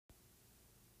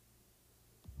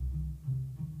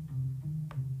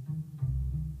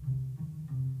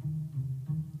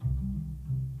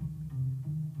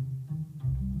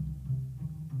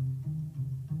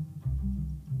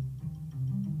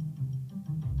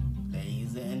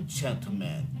Ladies and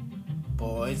gentlemen,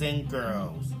 boys and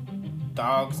girls,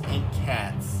 dogs and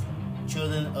cats,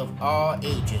 children of all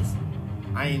ages,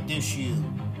 I introduce you,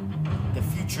 the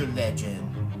future legend.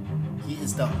 He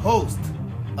is the host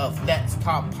of Let's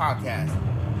Talk Podcast,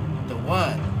 the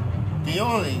one, the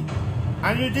only.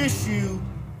 I introduce you,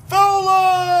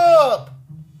 Philip!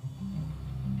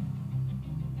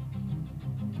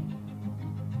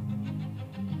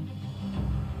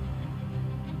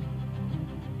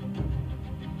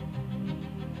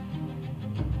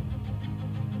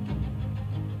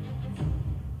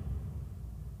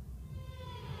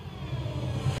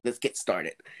 Let's get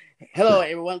started. Hello,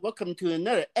 everyone. Welcome to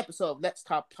another episode of Let's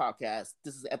Talk Podcast.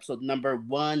 This is episode number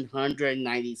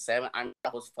 197. I'm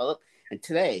your host, Philip, and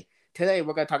today we're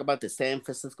going to talk about the San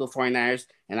Francisco 49ers,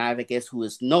 and I have a guest who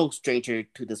is no stranger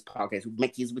to this podcast, who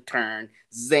makes his return,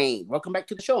 Zane. Welcome back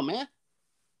to the show, man.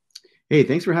 Hey,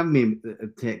 thanks for having me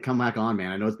to come back on,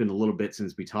 man. I know it's been a little bit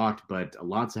since we talked, but a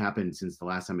lot's happened since the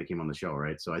last time I came on the show,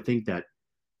 right? So I think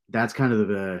that's kind of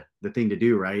the thing to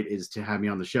do, right? Is to have me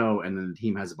on the show, and then the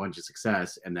team has a bunch of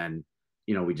success, and then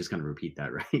we just kind of repeat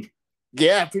that, right?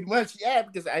 Yeah, pretty much. Yeah,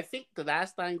 because I think the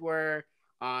last time we're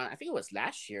on, I think it was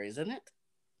last year, isn't it?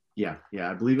 Yeah.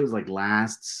 I believe it was like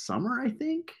last summer, I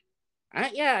think.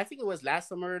 I think it was last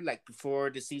summer, like before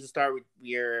the season started.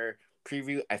 We're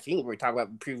preview. I think we're talking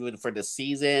about preview for the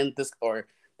season, this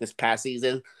past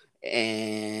season,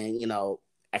 and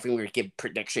I think we were giving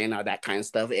prediction, all that kind of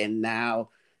stuff, and now,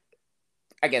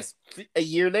 I guess a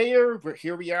year later,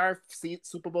 here we are.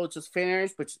 Super Bowl just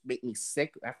finished, which made me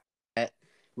sick after that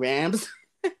Rams.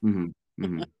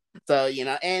 Mm-hmm. So,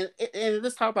 and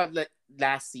let's talk about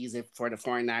last season for the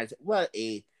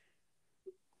 49ers.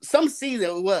 Some season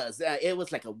it was. It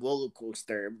was like a roller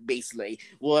coaster, basically.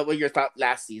 What were your thoughts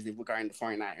last season regarding the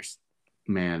 49ers?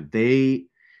 Man,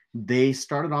 they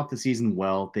started off the season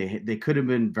well. They could have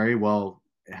been very well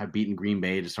have beaten Green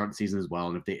Bay to start the season as well.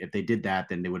 And if they did that,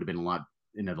 then they would have been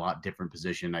in a lot different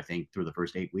position, I think, through the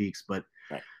first 8 weeks. But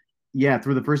right. Yeah,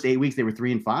 through the first 8 weeks, they were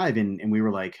 3-5, and we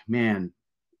were like, man,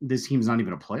 this team's not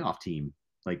even a playoff team.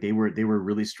 Like they were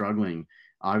really struggling.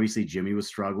 Obviously, Jimmy was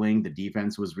struggling. The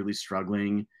defense was really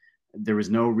struggling. There was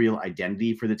no real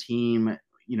identity for the team.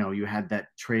 You had that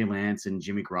Trey Lance and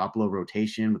Jimmy Garoppolo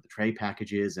rotation with the Trey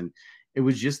packages, and it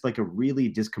was just like a really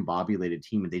discombobulated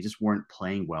team, and they just weren't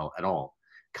playing well at all.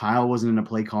 Kyle wasn't in a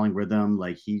play calling rhythm.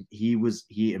 Like he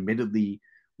admittedly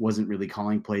wasn't really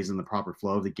calling plays in the proper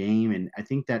flow of the game. And I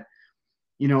think that,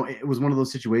 it was one of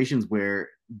those situations where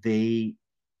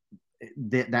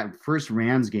that first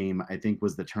Rams game, I think,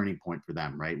 was the turning point for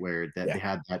them, right? Where they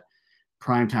had that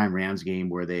primetime Rams game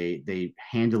where they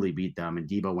handily beat them, and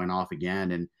Debo went off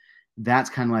again. And that's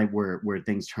kind of like where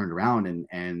things turned around.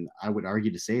 And I would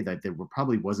argue to say that there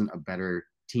probably wasn't a better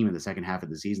team in the second half of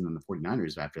the season than the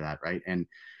 49ers after that, right? And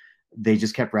they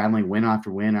just kept rattling win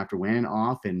after win after win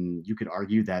off, and you could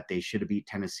argue that they should have beat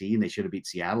Tennessee and they should have beat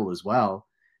Seattle as well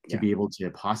to be able to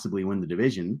possibly win the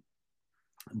division.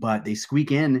 But they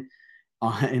squeak in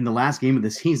the last game of the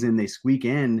season, they squeak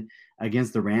in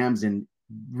against the Rams in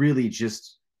really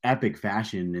just epic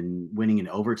fashion and winning in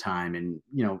overtime. And,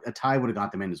 a tie would have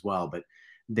got them in as well, but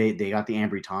they got the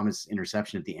Ambry Thomas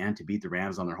interception at the end to beat the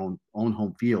Rams on their own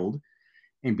home field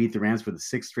and beat the Rams for the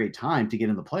sixth straight time to get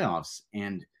in the playoffs.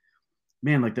 And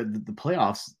man, like the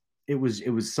playoffs, it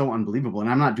was so unbelievable. And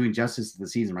I'm not doing justice to the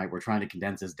season, right? We're trying to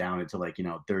condense this down into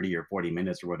 30 or 40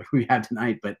 minutes or whatever we had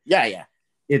tonight. But yeah.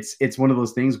 It's one of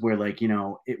those things where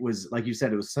it was, like you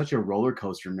said, it was such a roller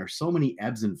coaster, and there's so many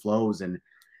ebbs and flows and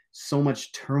so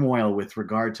much turmoil with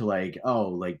regard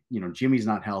to Jimmy's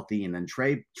not healthy. And then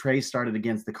Trey started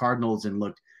against the Cardinals and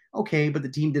looked okay, but the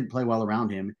team didn't play well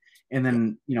around him. And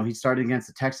then, he started against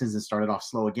the Texans and started off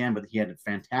slow again, but he had a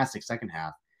fantastic second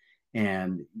half.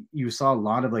 And you saw a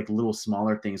lot of little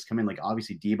smaller things come in, like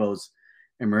obviously Debo's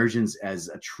emergence as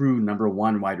a true number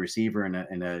one wide receiver and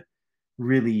a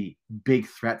really big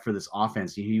threat for this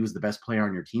offense. He was the best player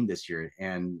on your team this year.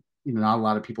 And, not a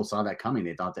lot of people saw that coming.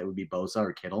 They thought that would be Bosa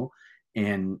or Kittle,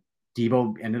 and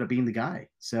Debo ended up being the guy.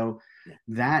 So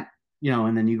that,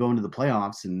 and then you go into the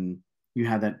playoffs and you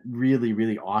had that really,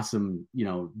 really awesome,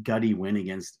 gutty win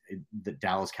against the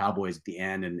Dallas Cowboys at the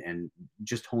end and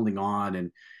just holding on.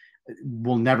 And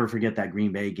we'll never forget that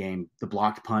Green Bay game, the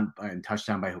blocked punt and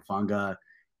touchdown by Hufanga,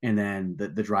 and then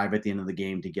the drive at the end of the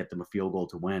game to get them a field goal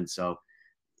to win. So,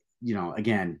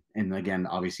 again,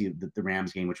 obviously the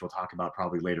Rams game, which we'll talk about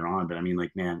probably later on. But I mean,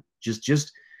 man,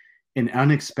 just an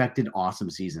unexpected, awesome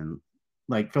season.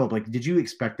 Philip, did you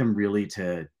expect them really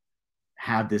to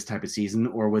have this type of season?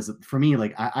 Or was it, for me,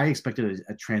 I expected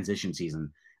a transition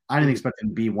season. I didn't expect them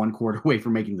to be one quarter away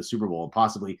from making the Super Bowl,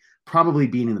 probably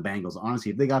beating the Bengals.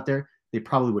 Honestly, if they got there, they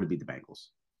probably would have beat the Bengals.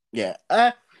 Yeah.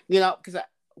 Because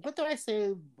what did I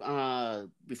say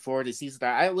before the season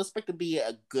started? I was expect to be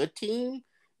a good team.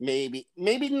 Maybe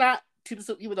not to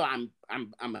the even though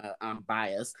I'm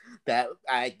biased that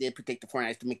I did predict the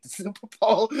 49ers to make the Super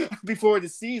Bowl before the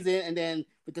season, and then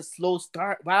with the slow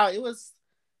start, wow, it was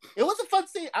a fun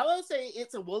season. I would say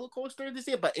it's a roller coaster this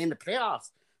year, but in the playoffs,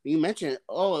 you mentioned, it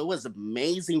was an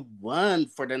amazing run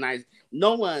for the Niners.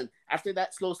 No one, after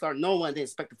that slow start, no one did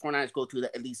expect the 49ers to go to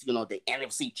at least, the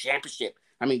NFC Championship.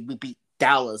 I mean, we beat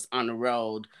Dallas on the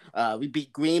road. We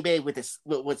beat Green Bay with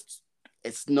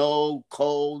snow,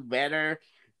 cold weather.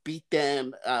 Beat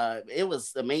them. It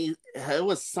was amazing. It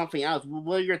was something else.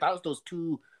 What are your thoughts those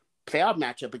two playoff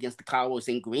matchup against the Cowboys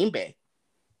in Green Bay?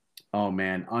 Oh,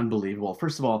 man, unbelievable.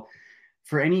 First of all,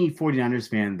 for any 49ers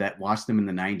fan that watched them in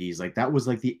the 90s, like that was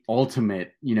like the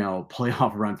ultimate,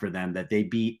 playoff run for them, that they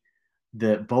beat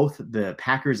both the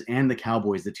Packers and the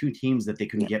Cowboys, the two teams that they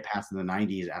couldn't get past in the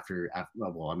 90s after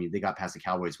well, I mean, they got past the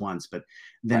Cowboys once, but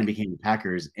then it became the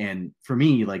Packers. And for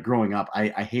me, like growing up, I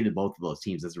hated both of those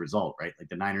teams as a result, right? Like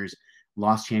the Niners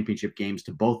lost championship games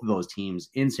to both of those teams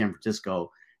in San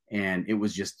Francisco, and it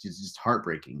was just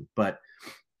heartbreaking. But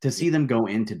to see them go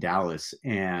into Dallas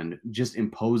and just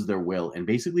impose their will and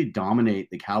basically dominate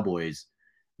the Cowboys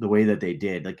the way that they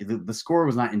did, like the score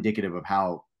was not indicative of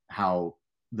how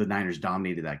the Niners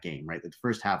dominated that game, right? The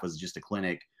first half was just a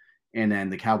clinic, and then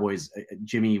the Cowboys,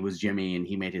 Jimmy was Jimmy, and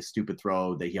he made his stupid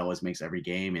throw that he always makes every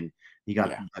game, and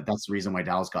that's the reason why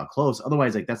Dallas got close.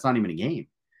 Otherwise, like that's not even a game.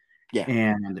 Yeah,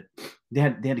 and they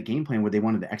had a game plan where they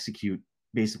wanted to execute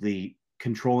basically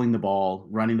controlling the ball,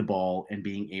 running the ball, and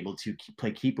being able to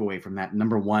keep away from that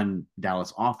number one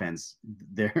Dallas offense,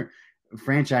 their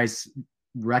franchise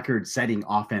record-setting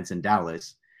offense in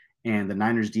Dallas. And the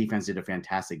Niners defense did a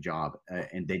fantastic job,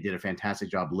 and they did a fantastic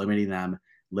job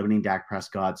limiting Dak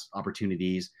Prescott's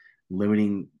opportunities,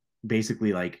 limiting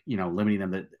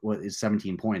them to what is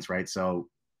 17 points, right? So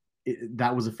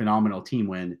that was a phenomenal team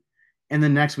win. And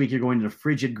then next week you're going to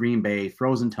frigid Green Bay,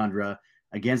 frozen tundra,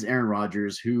 against Aaron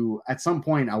Rodgers, who at some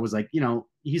point I was like,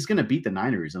 he's going to beat the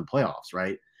Niners in the playoffs,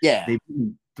 right? Yeah. They've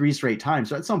beaten 3 straight times.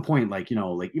 So at some point, like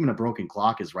even a broken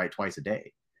clock is right twice a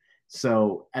day.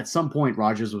 So at some point,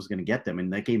 Rodgers was going to get them.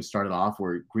 And that game started off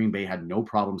where Green Bay had no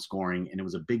problem scoring. And it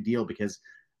was a big deal because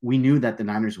we knew that the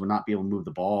Niners would not be able to move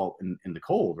the ball in the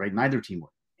cold, right? Neither team would.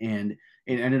 And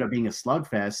it ended up being a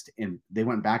slugfest, and they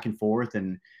went back and forth.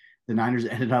 And the Niners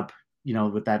ended up,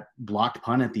 with that blocked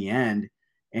punt at the end,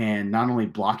 and not only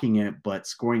blocking it, but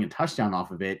scoring a touchdown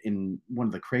off of it in one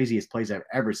of the craziest plays I've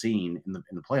ever seen in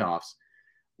the playoffs.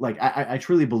 Like I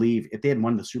truly believe if they had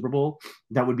won the Super Bowl,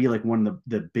 that would be like one of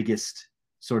the biggest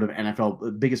sort of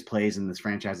NFL, biggest plays in this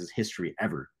franchise's history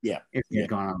ever. Yeah. If they had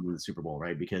gone on to win the Super Bowl,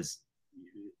 right? Because,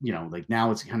 like now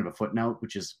it's kind of a footnote,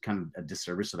 which is kind of a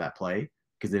disservice to that play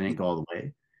because they didn't go all the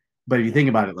way. But if you think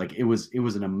about it, like it was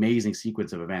an amazing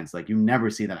sequence of events. Like you never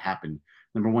see that happen.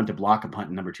 Number one, to block a punt,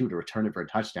 and number two, to return it for a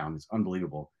touchdown. It's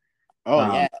unbelievable.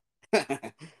 Yeah.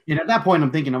 And at that point,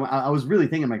 I'm thinking, I was really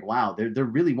thinking, like, wow, they're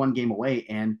really one game away,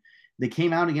 and they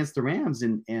came out against the Rams,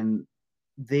 and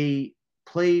they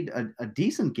played a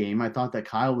decent game. I thought that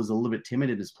Kyle was a little bit timid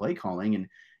in his play calling, and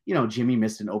Jimmy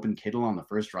missed an open Kittle on the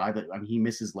first drive. I mean, he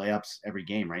misses layups every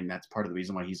game, right? And that's part of the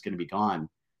reason why he's going to be gone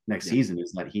next season,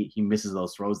 is that he misses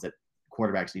those throws that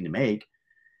quarterbacks need to make.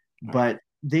 But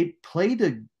they played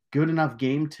a good enough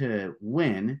game to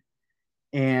win.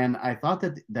 And I thought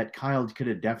that Kyle could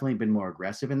have definitely been more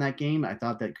aggressive in that game. I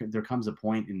thought that there comes a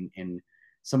point in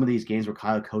some of these games where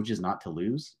Kyle coaches not to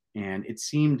lose. And it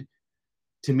seemed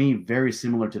to me very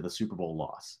similar to the Super Bowl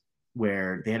loss,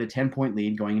 where they had a 10-point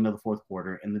lead going into the fourth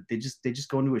quarter, and they just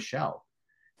go into a shell.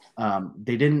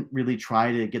 They didn't really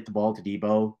try to get the ball to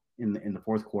Debo in the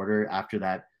fourth quarter after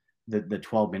that, the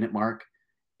 12-minute mark.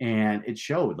 And it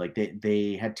showed. Like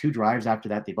they had 2 drives after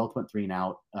that. They both went 3 and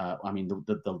out. I mean,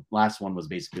 the last one was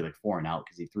basically like 4 and out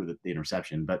because he threw the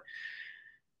interception. But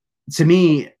to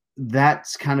me,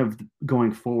 that's kind of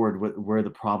going forward where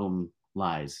the problem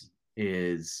lies,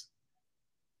 is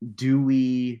do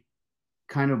we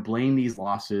kind of blame these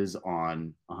losses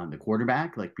on the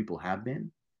quarterback like people have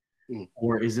been?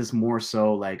 Or is this more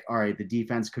so like, all right, the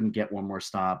defense couldn't get one more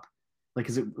stop? Like,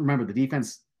 because remember, the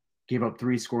defense gave up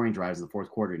 3 scoring drives in the fourth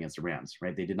quarter against the Rams,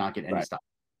 right? They did not get any stops.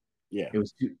 Yeah.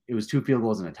 It was 2 field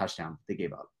goals and a touchdown they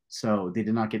gave up. So they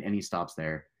did not get any stops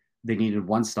there. They needed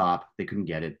 1 stop. They couldn't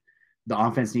get it. The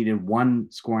offense needed 1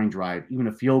 scoring drive, even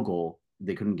a field goal.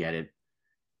 They couldn't get it.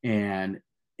 And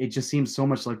it just seems so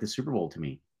much like the Super Bowl to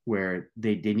me. where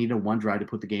they needed one drive to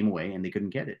put the game away and they couldn't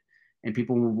get it. And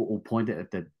people will point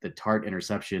at the Tart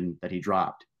interception that he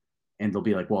dropped, and they'll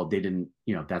be like, well, they didn't,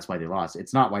 that's why they lost.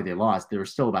 It's not why they lost. There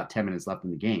was still about 10 minutes left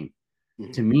in the game.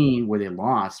 Mm-hmm. To me, where they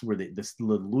lost, where the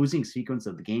losing sequence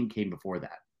of the game came before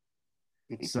that.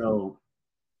 Mm-hmm. So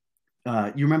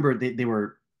you remember they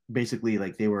were basically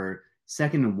like they were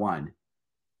 2nd and 1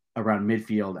 around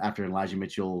midfield after Elijah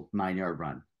Mitchell 9-yard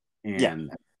run.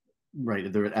 And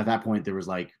right there, at that point, there was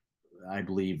like, I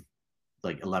believe,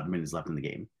 like 11 minutes left in the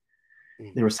game.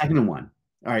 Mm-hmm. They were 2nd and 1.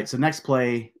 All right, so next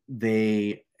play,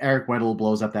 Eric Weddle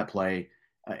blows up that play,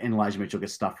 and Elijah Mitchell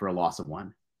gets stuffed for a loss of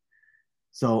 1.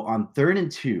 So on 3rd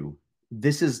and 2,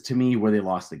 this is to me where they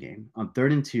lost the game. On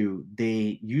 3rd and 2,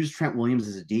 they used Trent Williams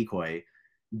as a decoy.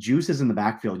 Juice is in the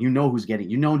backfield.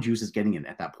 Juice is getting it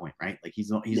at that point, right? Like he's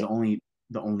the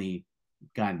only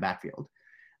guy in the backfield.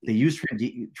 They used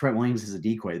Trent Williams as a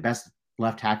decoy, the best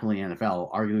left tackle in the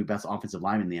NFL, arguably best offensive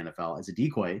lineman in the NFL, as a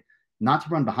decoy, not to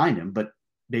run behind him, but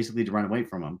basically to run away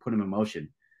from him, put him in motion.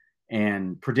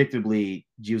 And predictably,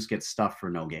 Juice gets stuffed for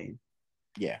no gain.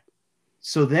 Yeah.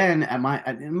 So then in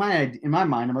my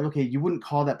mind, I'm like, okay, you wouldn't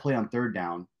call that play on 3rd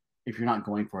down if you're not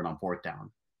going for it on 4th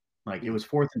down. Like it was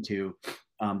 4th and 2.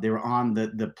 They were on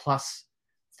the plus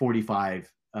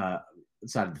 45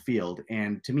 side of the field.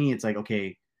 And to me, it's like,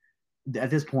 okay,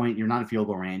 at this point, you're not in field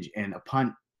goal range, and a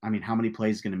punt. I mean, how many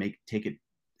plays is going to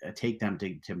take them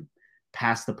to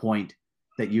pass the point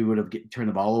that you would have turned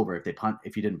the ball over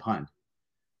if you didn't punt?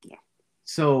 Yeah.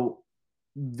 So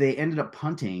they ended up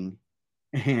punting,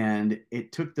 and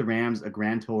it took the Rams a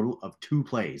grand total of 2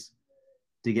 plays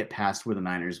to get past where the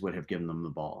Niners would have given them the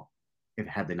ball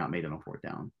had they not made it on 4th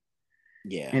down.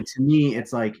 Yeah. And to me,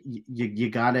 it's like you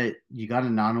gotta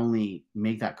not only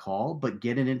make that call, but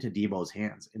get it into Debo's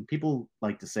hands. And people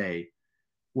like to say,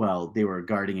 well, they were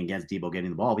guarding against Debo getting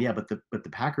the ball. But yeah, but the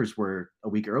Packers were a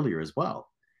week earlier as well.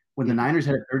 When the Niners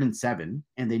had a 3rd and 7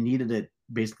 and they needed to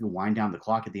basically wind down the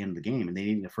clock at the end of the game and they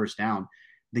needed a 1st down,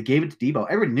 they gave it to Debo.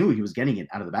 Everyone knew he was getting it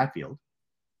out of the backfield,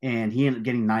 and he ended up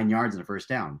getting 9 yards in a 1st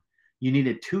down. You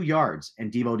needed 2 yards,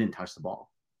 and Debo didn't touch the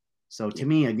ball. So to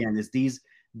me, again, it's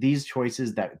these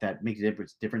choices that make the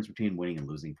difference between winning and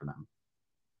losing for them.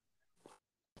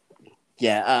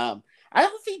 Yeah, I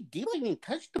don't think Debo even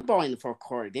touched the ball in the 4th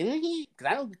quarter, didn't he?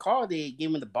 Because I don't recall they gave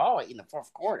him the ball in the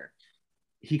 4th quarter.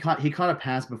 He caught a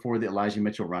pass before the Elijah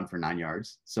Mitchell run for 9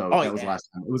 yards. So that was last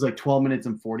time. It was like 12 minutes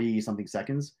and 40 something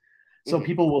seconds. So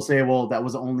people will say, well, that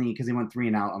was only because they went 3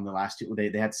 and out on the last 2.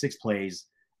 They had 6 plays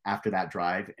after that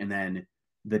drive, and then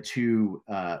the 2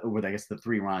 with I guess the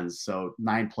 3 runs. So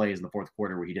 9 plays in the 4th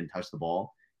quarter where he didn't touch the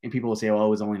ball. And people will say, well, it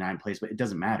was only 9 plays, but it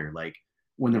doesn't matter. Like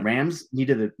when the Rams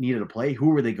needed a play, who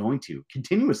were they going to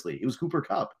continuously? It was Cooper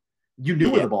Kupp. You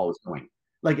knew where the ball was going.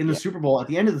 Like in the Super Bowl, at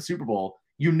the end of the Super Bowl,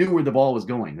 you knew where the ball was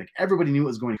going. Like everybody knew it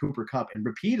was going to Cooper Kupp, and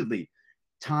repeatedly,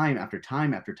 time after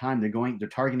time after time, they're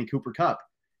targeting Cooper Kupp.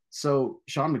 So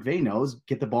Sean McVay knows,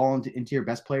 get the ball into your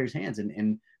best player's hands.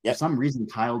 And for some reason,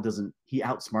 Kyle doesn't. He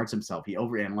outsmarts himself. He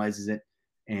overanalyzes it,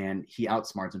 and he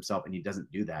outsmarts himself, and he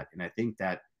doesn't do that. And I think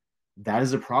that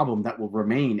is a problem that will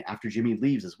remain after Jimmy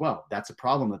leaves as well. That's a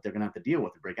problem that they're going to have to deal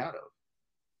with and break out of.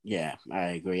 Yeah, I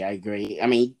agree. I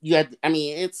mean,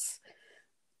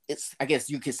 it's I guess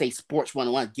you could say sports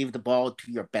 101, give the ball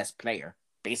to your best player,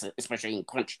 basically, especially in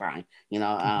crunch time.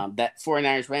 That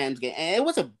 49ers Rams game, and it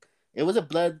was a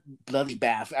bloody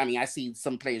bath. I mean, I see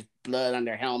some players blood on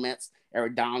their helmets,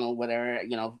 Eric Donald, whatever,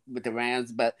 with the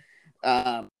Rams, but we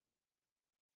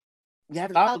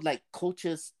had a lot of like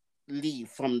coaches leave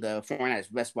from the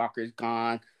 49ers. Wes Walker's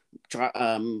gone.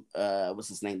 What's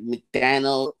his name?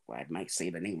 McDaniel. Well, I might say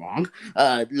the name wrong.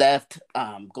 Left.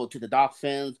 Go to the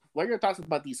Dolphins. What are your thoughts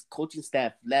about these coaching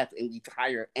staff left and we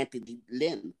hire Anthony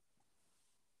Lynn?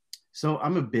 So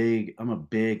I'm a big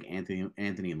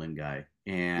Anthony Lynn guy,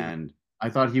 and I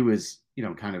thought he was,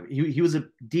 he was a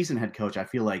decent head coach. I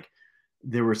feel like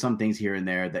there were some things here and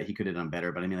there that he could have done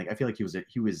better, but I mean, like I feel like he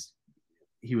was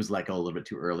let go a little bit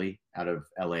too early out of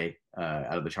LA,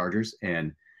 out of the Chargers,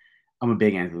 and I'm a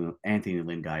big Anthony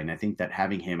Lynn guy, and I think that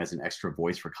having him as an extra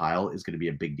voice for Kyle is going to be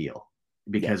a big deal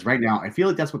because right now I feel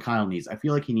like that's what Kyle needs. I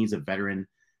feel like he needs a veteran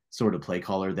sort of play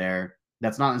caller there.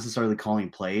 That's not necessarily calling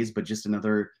plays, but just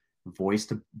another voice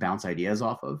to bounce ideas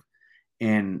off of.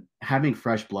 And having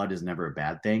fresh blood is never a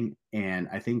bad thing. And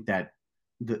I think that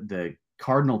the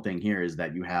cardinal thing here is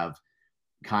that you have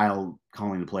Kyle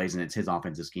calling the plays and it's his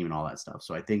offensive scheme and all that stuff.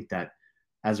 So I think that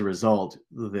as a result,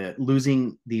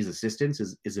 losing these assistants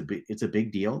is a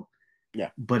big deal. Yeah.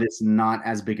 But it's not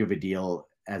as big of a deal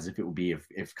as if it would be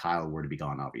if Kyle were to be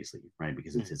gone, obviously, right?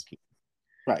 Because it's his scheme.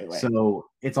 Right, right. So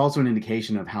it's also an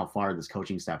indication of how far this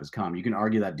coaching staff has come. You can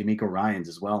argue that D'Amico Ryans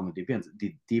as well on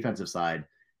the defensive side,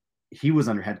 he was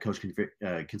under head coach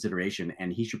consideration,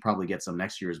 and he should probably get some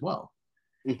next year as well.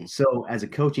 Hmm. So as a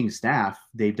coaching staff,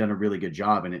 they've done a really good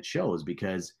job, and it shows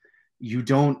because you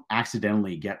don't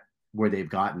accidentally get where they've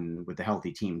gotten with the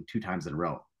healthy team 2 times in a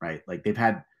row, right? Like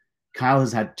Kyle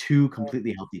has had 2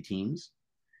 completely healthy teams,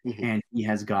 Hmm. and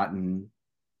he's gotten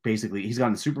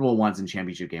Super Bowl once and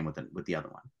championship game with the other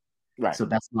one. Right. So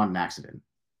that's not an accident.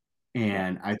 Right.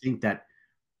 And I think that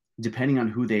depending on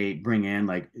who they bring in,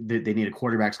 like they need a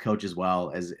quarterbacks coach as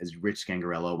well as Rich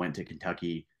Scangarello went to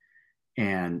Kentucky,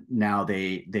 and now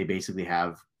they basically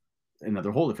have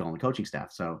another hole to fill in the coaching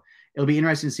staff. So it'll be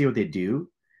interesting to see what they do,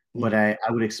 but Hmm.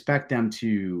 I would expect them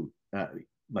to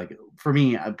like for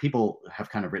me, people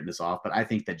have kind of written this off, but I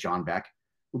think that John Beck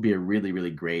would be a really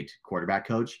really great quarterback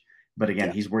coach. But again,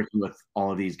 Yeah. he's working with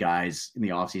all of these guys in the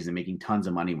offseason, making tons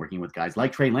of money, working with guys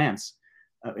like Trey Lance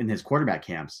in his quarterback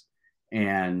camps.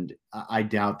 And I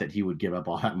doubt that he would give up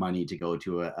all that money to go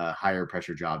to a higher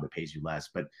pressure job that pays you less.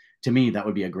 But to me, that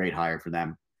would be a great hire for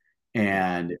them.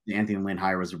 Yeah. And the Anthony Lynn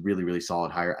hire was a really, really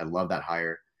solid hire. I love that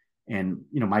hire. And,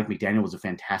 Mike McDaniel was a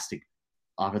fantastic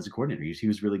offensive coordinator. He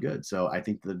was really good. So I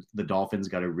think the Dolphins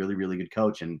got a really, really good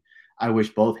coach. And I wish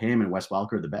both him and Wes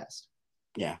Welker the best.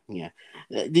 Yeah. Yeah.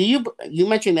 Do you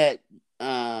mentioned that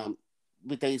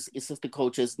with these assistant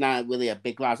coaches, not really a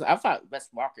big loss. I thought Wes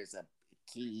Walker is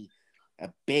a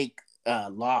big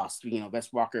loss.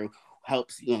 Wes Walker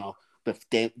helps. With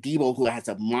Debo, who has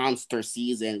a monster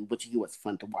season, which he was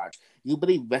fun to watch. You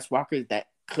believe Wes Walker that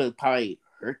could probably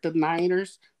hurt the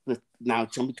Niners with now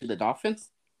jumping to the Dolphins?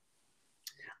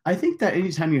 I think that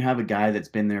anytime you have a guy that's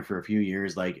been there for a few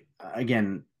years, like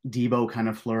again, Debo kind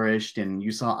of flourished, and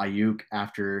you saw Ayuk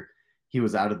after he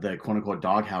was out of the quote unquote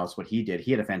doghouse. What he did,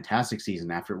 he had a fantastic season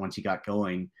after once he got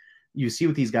going. You see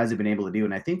what these guys have been able to do,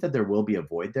 and I think that there will be a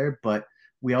void there, but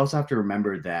we also have to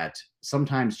remember that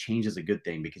sometimes change is a good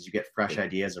thing because you get fresh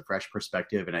ideas, a fresh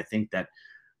perspective, and I think that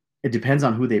it depends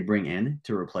on who they bring in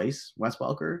to replace Wes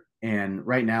Welker. And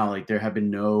right now, like there have been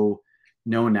no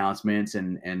announcements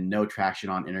and no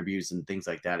traction on interviews and things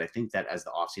like that. I think that as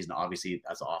the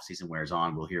offseason wears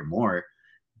on, we'll hear more.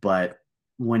 But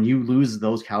when you lose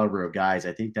those caliber of guys,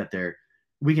 I think that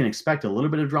we can expect a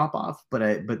little bit of drop off.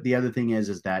 But the other thing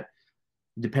is that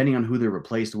depending on who they're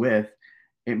replaced with,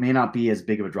 it may not be as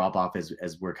big of a drop off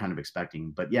as we're kind of expecting.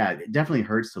 But yeah, it definitely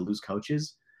hurts to lose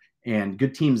coaches, and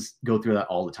good teams go through that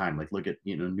all the time. Like look at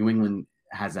New England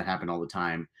has that happen all the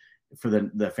time. For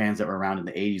the fans that were around in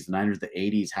the 80s, the Niners, the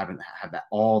 80s haven't had that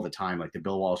all the time. Like the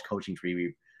Bill Walsh coaching tree,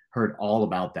 we've heard all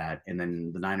about that. And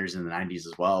then the Niners in the 90s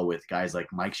as well, with guys like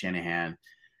Mike Shanahan,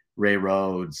 Ray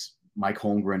Rhodes, Mike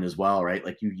Holmgren as well, right?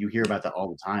 Like you hear about that all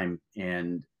the time.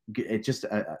 And it's just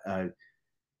a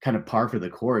kind of par for the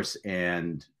course,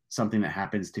 and something that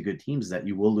happens to good teams that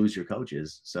you will lose your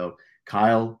coaches. So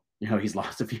Kyle, he's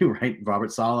lost a few, right?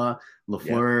 Robert Saleh, Yeah.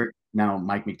 LaFleur, now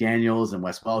Mike McDaniels and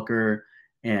Wes Welker,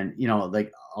 and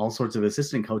like all sorts of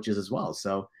assistant coaches as well.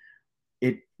 So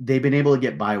they've been able to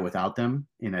get by without them.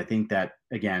 And I think that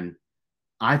again,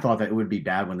 I thought that it would be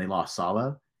bad when they lost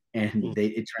Saleh, and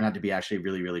it turned out to be actually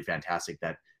really, really fantastic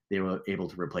that they were able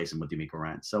to replace him with DeMeco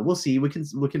Ryan. So we'll see. We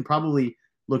can probably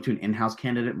look to an in-house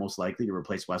candidate most likely to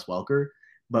replace Wes Welker,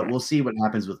 but we'll see what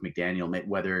happens with McDaniel,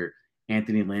 whether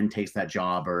Anthony Lynn takes that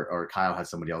job or Kyle has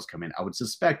somebody else come in. I would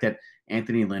suspect that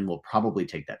Anthony Lynn will probably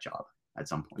take that job at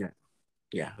some point. Yeah.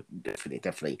 Yeah, definitely,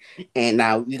 definitely. And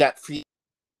now you got free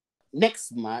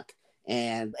next month,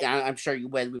 and I'm sure you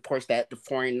read reports that the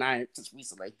 49ers just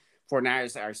recently,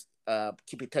 49ers are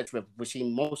keeping touch with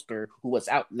Raheem Mostert, who was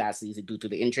out last season due to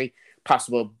the injury,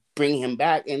 possible bringing him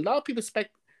back. And a lot of people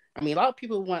a lot of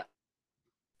people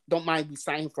don't mind be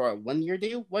signing for a 1 year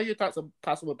deal. What are your thoughts of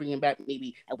possible bringing back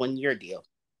maybe a 1 year deal?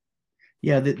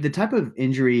 Yeah, the type of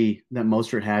injury that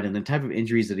Mostert had and the type of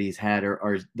injuries that he's had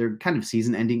are they're kind of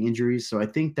season-ending injuries. So I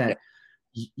think Yeah. that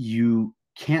you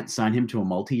can't sign him to a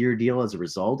multi-year deal as a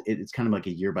result. It's kind of like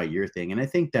a year-by-year thing. And I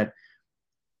think that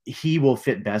he will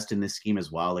fit best in this scheme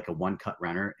as well, like a one-cut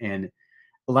runner. And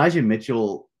Elijah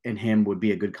Mitchell and him would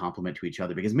be a good complement to each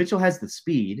other because Mitchell has the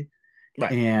speed,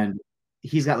 Right. and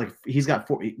he's got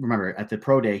four. Remember, at the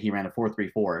pro day, he ran a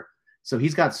 4.34. So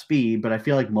he's got speed, but I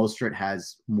feel like Mostert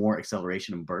has more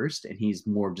acceleration and burst, and he's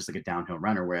more just like a downhill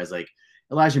runner. Whereas like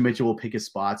Elijah Mitchell will pick his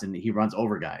spots and he runs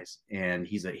over guys, and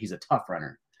he's a tough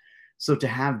runner. So to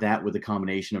have that with a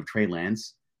combination of Trey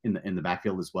Lance in the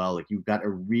backfield as well, like you've got a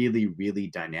really really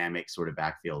dynamic sort of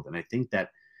backfield, and I think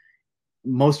that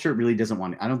Mostert really doesn't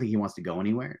want. I don't think he wants to go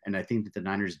anywhere, and I think that the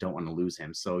Niners don't want to lose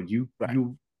him. So Right.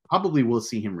 you probably will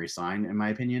see him resign, in my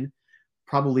opinion.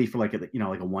 Probably for like a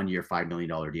 1 year, $5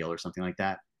 million deal or something like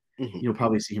that. Mm-hmm. You'll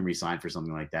probably see him resign for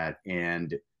something like that,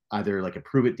 and either like a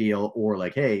prove it deal or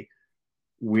like, hey,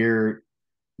 we're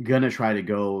gonna try to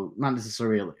go not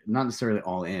necessarily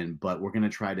all in, but we're gonna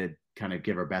try to kind of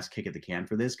give our best kick at the can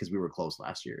for this because we were close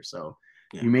last year. So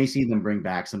you may see them bring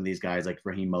back some of these guys like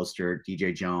Raheem Mostert,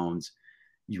 DJ Jones.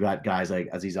 You got guys like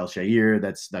Aziz Al-Shaair,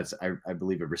 that's I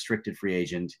believe a restricted free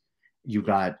agent. You've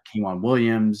got K'Waun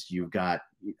Williams. You've got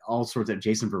all sorts of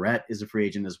Jason Verrett is a free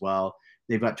agent as well.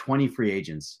 They've got 20 free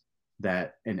agents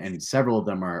that, and several of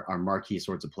them are marquee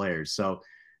sorts of players. So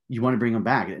you want to bring them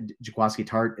back. Jaquiski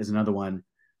Tartt is another one.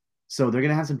 So they're going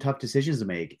to have some tough decisions to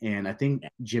make. And I think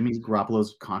Jimmy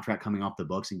Garoppolo's contract coming off the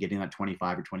books and getting that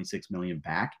 25 or 26 million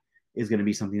back is going to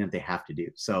be something that they have to do.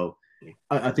 So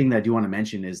a thing that I do want to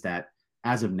mention is that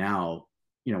as of now,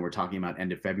 we're talking about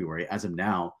end of February. As of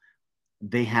now,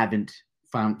 they haven't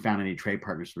found any trade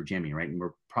partners for Jimmy, right? And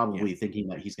we're probably thinking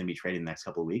that he's going to be traded in the next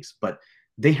couple of weeks, but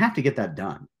they have to get that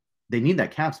done. They need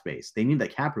that cap space. They need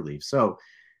that cap relief. So,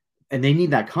 and they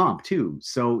need that comp too.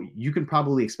 So you can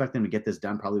probably expect them to get this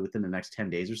done probably within the next 10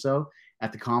 days or so.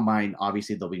 At the combine,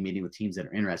 obviously they'll be meeting with teams that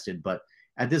are interested. But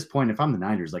at this point, if I'm the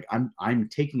Niners, like I'm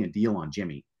taking a deal on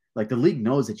Jimmy. Like the league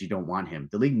knows that you don't want him.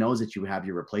 The league knows that you have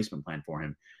your replacement plan for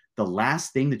him. The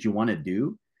last thing that you want to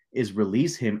do is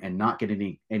release him and not get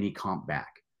any comp back,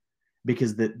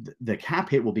 because the cap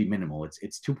hit will be minimal.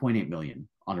 It's 2.8 million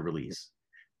on a release.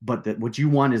 But what you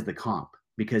want is the comp,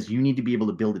 because you need to be able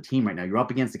to build a team right now. You're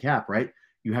up against the cap, right?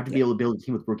 You have to be able to build a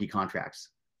team with rookie contracts.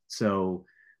 So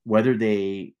whether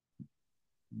they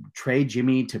trade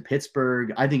Jimmy to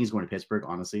Pittsburgh, I think he's going to Pittsburgh,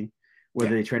 honestly.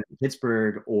 Whether they trade him to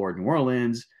Pittsburgh or New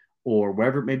Orleans or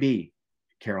wherever it may be,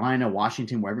 Carolina,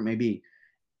 Washington, wherever it may be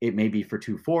for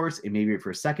 2/4. It may be for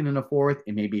a second and a fourth.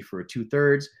 It may be for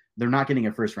 2/3. They're not getting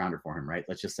a first rounder for him, right?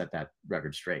 Let's just set that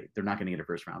record straight. They're not going to get a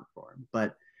first rounder for him.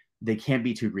 But they can't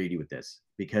be too greedy with this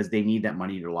because they need that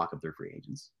money to lock up their free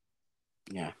agents.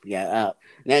 Yeah.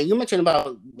 Now you mentioned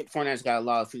about 49ers got a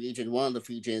lot of free agents. One of the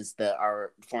free agents that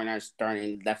are 49ers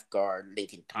starting left guard,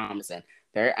 Lincoln Thomason.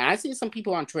 There, I see some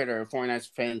people on Twitter, 49ers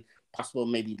fan, possible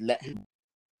maybe let him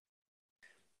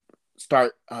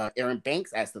start Aaron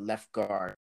Banks as the left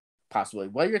guard, possibly.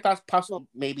 What are your thoughts? Possible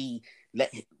maybe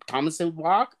let Thomason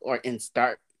walk and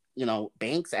start,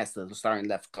 Banks as the starting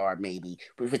left guard, maybe,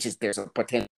 which is there's a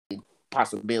potential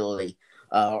possibility,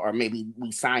 or maybe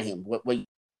we sign him. What?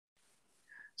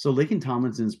 So Laken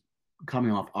Tomlinson's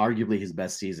coming off arguably his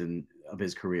best season of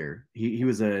his career. He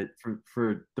was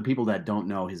for the people that don't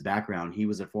know his background, he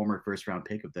was a former first round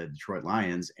pick of the Detroit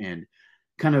Lions and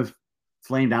kind of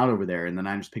flamed out over there. And the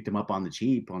Niners picked him up on the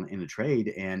cheap in a trade,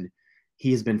 and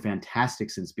he has been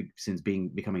fantastic since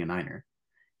becoming a Niner.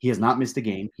 He has not missed a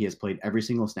game. He has played every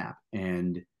single snap,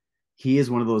 and he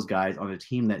is one of those guys on a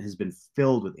team that has been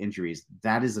filled with injuries.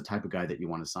 That is the type of guy that you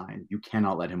want to sign. You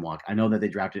cannot let him walk. I know that they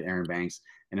drafted Aaron Banks,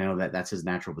 and I know that that's his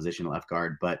natural position, left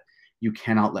guard, but you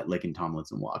cannot let Laken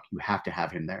Tomlinson walk. You have to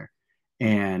have him there.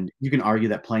 And you can argue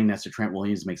that playing next to Trent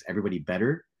Williams makes everybody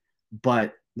better,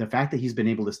 but the fact that he's been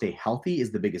able to stay healthy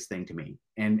is the biggest thing to me,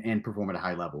 and perform at a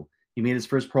high level. He made his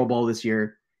first Pro Bowl this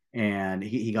year, and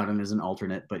he got in as an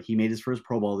alternate, but he made his first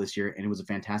Pro Bowl this year, and it was a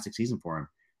fantastic season for him.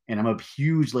 And I'm a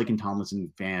huge Laken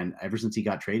Tomlinson fan ever since he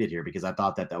got traded here, because I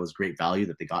thought that was great value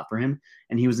that they got for him.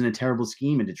 And he was in a terrible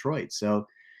scheme in Detroit. So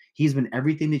he's been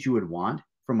everything that you would want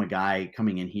from a guy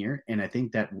coming in here. And I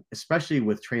think that especially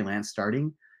with Trey Lance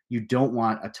starting, you don't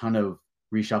want a ton of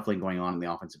reshuffling going on in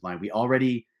the offensive line. We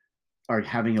already are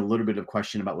having a little bit of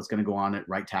question about what's going to go on at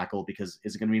right tackle, because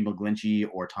is it going to be McGlinchey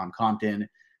or Tom Compton?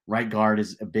 Right guard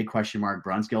is a big question mark.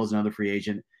 Brunskill is another free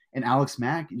agent. And Alex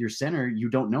Mack, your center, you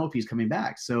don't know if he's coming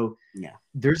back. So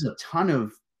there's a ton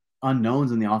of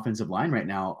unknowns in the offensive line right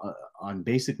now on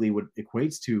basically what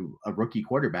equates to a rookie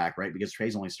quarterback, right? Because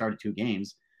Trey's only started 2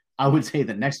 games. I would say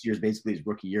that next year is basically his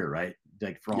rookie year, right?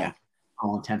 Like for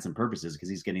all intents and purposes, because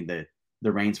he's getting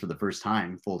the reins for the first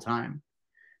time, full time.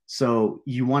 So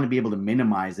you want to be able to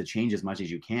minimize the change as much as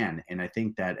you can. And I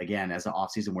think that, again, as the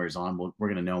offseason wears on, we're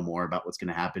going to know more about what's going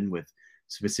to happen with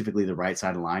specifically the right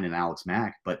side of the line and Alex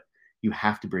Mack. But you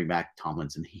have to bring back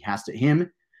Tomlinson. He has to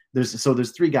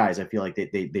there's 3 guys I feel like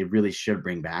they really should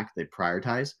bring back. They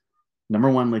prioritize. Number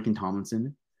 1, Laken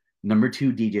Tomlinson. Number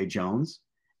 2, DJ Jones.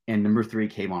 And number 3,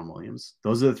 K'Waun Williams.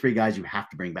 Those are the 3 guys you have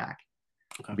to bring back,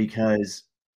 because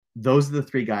those are the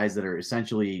 3 guys that are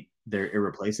essentially, they're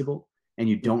irreplaceable. And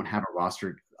you don't have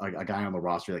a guy on the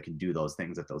roster that can do those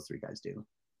things that those 3 guys do.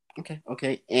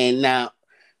 Okay. And now,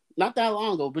 not that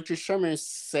long ago, Richard Sherman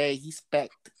said he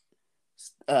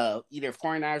either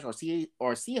 49ers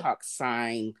or Seahawks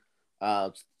sign uh,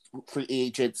 free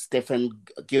agent Stephen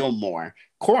Gilmore,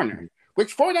 corner,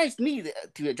 which 49ers need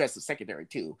to address the secondary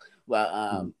too.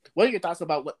 Well, what are your thoughts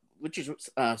about what did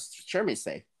Sherman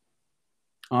say?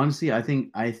 Honestly, I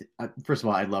think first of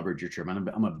all, I love Richard Sherman.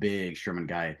 I'm a big Sherman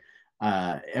guy.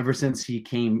 Ever since he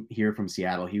came here from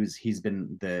Seattle, he's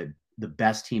been the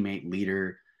best teammate,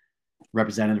 leader,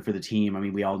 representative for the team. I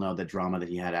mean, we all know the drama that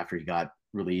he had after he got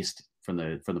released from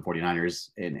the 49ers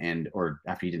and or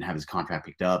after he didn't have his contract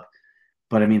picked up.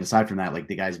 But I mean, aside from that, like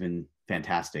the guy's been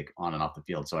fantastic on and off the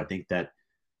field. So I think that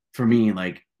for me,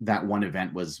 like that one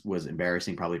event was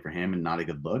embarrassing probably for him and not a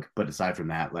good look. But aside from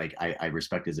that, like I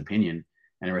respect his opinion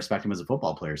and I respect him as a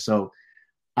football player. So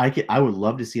I would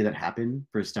love to see that happen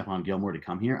for Stephon Gilmore to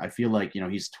come here. I feel like,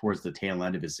 he's towards the tail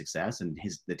end of his success and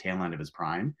the tail end of his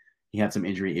prime. He had some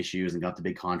injury issues and got the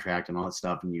big contract and all that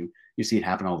stuff. And you see it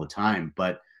happen all the time.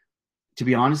 But to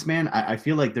be honest, man, I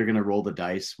feel like they're going to roll the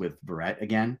dice with Verrett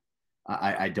again.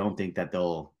 I don't think that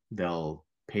they'll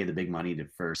pay the big money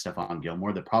for Stephon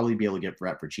Gilmore. They'll probably be able to get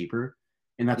Verrett for cheaper.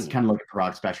 And that's kind of like a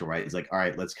Parag special, right? It's like, all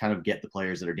right, let's kind of get the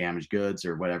players that are damaged goods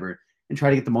or whatever and try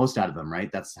to get the most out of them,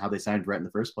 right? That's how they signed Verrett in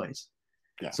the first place.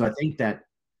 Yeah. So I think that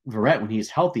Verrett, when he's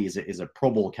healthy, is a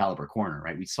Pro Bowl caliber corner,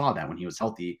 right? We saw that when he was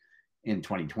healthy in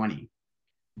 2020.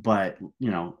 But,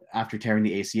 after tearing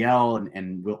the ACL,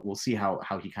 and we'll see how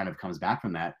he kind of comes back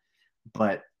from that.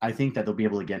 But I think that they'll be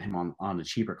able to get him on a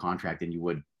cheaper contract than you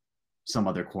would some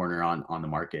other corner on the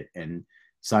market and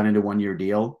sign into a 1-year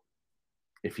deal.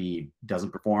 If he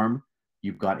doesn't perform,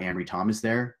 you've got Ambry Thomas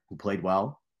there who played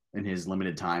well in his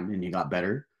limited time and he got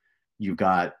better. You've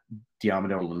got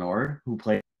Diamado Lenore who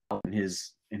played well in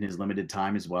his limited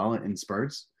time as well in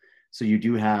spurts. So you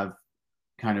do have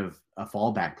kind of a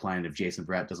fallback plan if Jason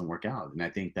Verrett doesn't work out. And I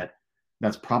think that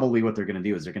that's probably what they're going to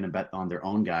do is they're going to bet on their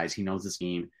own guys. He knows the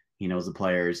scheme. He knows the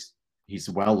players. He's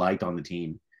well liked on the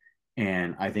team.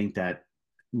 And I think that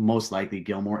most likely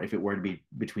Gilmore, if it were to be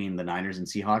between the Niners and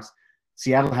Seahawks,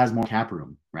 Seattle has more cap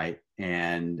room, right?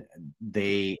 And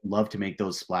they love to make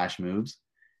those splash moves.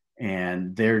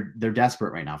 And they're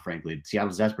desperate right now, frankly.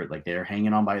 Seattle's desperate. Like they're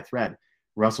hanging on by a thread.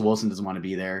 Russell Wilson doesn't want to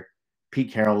be there.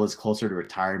 Pete Carroll is closer to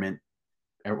retirement,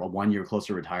 a 1-year closer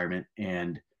to retirement.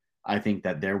 And I think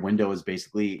that their window is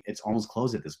basically, it's almost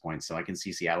closed at this point. So I can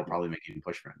see Seattle probably making a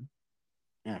push for him.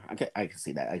 Yeah, I can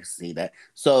see that. I can see that.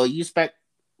 So you expect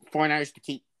 49ers to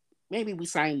keep, maybe we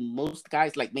sign most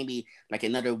guys, like maybe like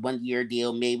another 1-year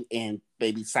deal, maybe, and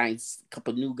maybe sign a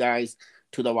couple new guys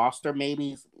to the roster,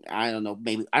 maybe. I don't know.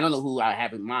 Maybe, I don't know who I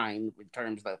have in mind in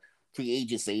terms of free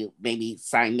agency. Maybe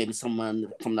sign maybe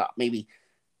someone from maybe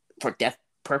for depth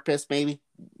purpose, maybe.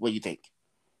 What do you think?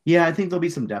 Yeah, I think there'll be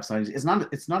some depth signings.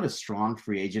 It's not a strong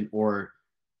free agent or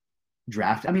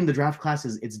draft. I mean, the draft class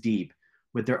it's deep,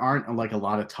 but there aren't like a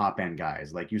lot of top end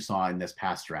guys like you saw in this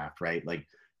past draft, right? Like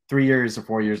 3 years or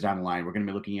 4 years down the line, we're going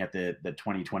to be looking at the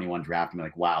 2021 draft and be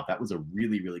like, wow, that was a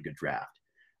really, really good draft.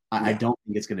 I don't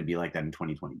think it's going to be like that in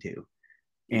 2022.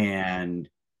 And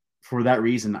for that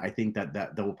reason, I think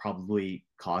that will probably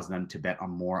cause them to bet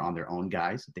on more on their own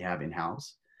guys that they have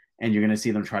in-house. And you're going to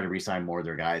see them try to re-sign more of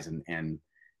their guys and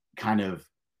kind of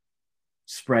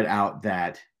spread out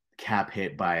that cap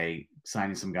hit by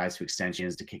signing some guys to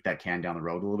extensions to kick that can down the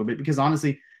road a little bit. Because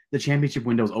honestly, the championship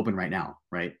window is open right now,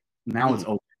 right? Now it's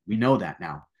open. We know that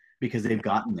now because they've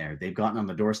gotten there. They've gotten on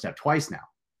the doorstep twice now.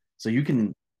 So you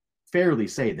can fairly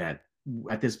say that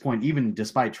at this point, even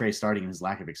despite Trey starting his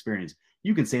lack of experience,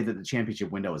 you can say that the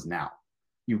championship window is now.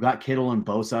 You've got Kittle and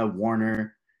Bosa,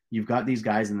 Warner. You've got these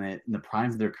guys in the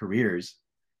primes of their careers.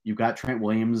 You've got Trent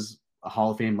Williams, a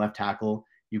Hall of Fame left tackle.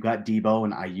 You've got Debo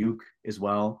and Ayuk as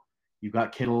well. You've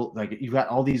got Kittle. Like you've got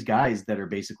all these guys that are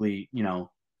basically,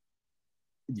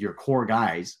 your core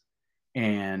guys,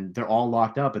 and they're all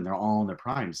locked up and they're all in their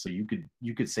primes. So you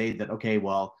could say that, okay,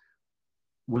 well,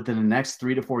 within the next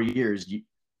 3 to 4 years,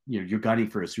 you're gunning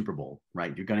for a Super Bowl,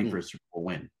 right? You're gunning for a Super Bowl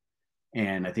win.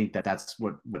 And I think that that's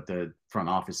what the front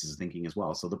office is thinking as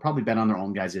well. So they'll probably bet on their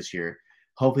own guys this year.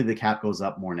 Hopefully the cap goes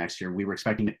up more next year. We were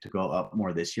expecting it to go up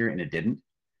more this year, and it didn't,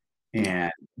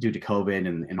 and due to COVID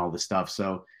and all this stuff.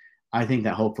 So I think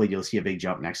that hopefully you'll see a big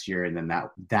jump next year, and then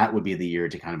that would be the year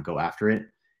to kind of go after it.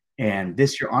 And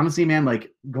this year, honestly, man,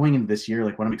 like going into this year,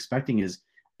 like what I'm expecting is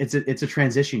it's a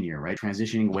transition year, right?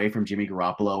 Transitioning away from Jimmy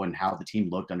Garoppolo and how the team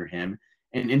looked under him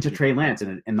and into Trey Lance,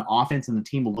 and the offense and the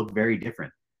team will look very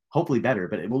different. Hopefully better,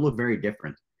 but it will look very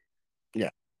different. Yeah.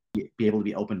 Be able to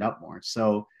be opened up more.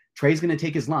 So Trey's going to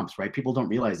take his lumps, right? People don't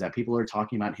realize that. People are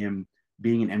talking about him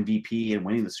being an MVP and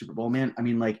winning the Super Bowl, man. I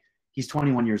mean, like he's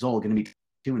 21 years old, going to be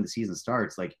 2 when the season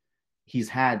starts. Like he's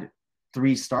had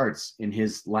 3 starts in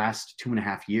his last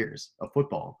 2.5 years of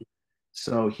football.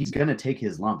 So he's going to take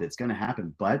his lump. It's going to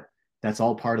happen, but that's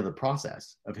all part of the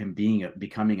process of him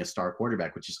becoming a star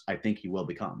quarterback, which is I think he will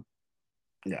become.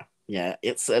 Yeah,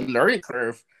 it's a learning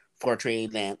curve for Trey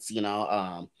Lance,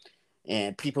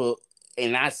 and people,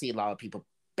 and I see a lot of people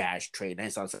bash Trey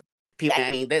Lance. So people,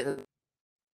 I mean, real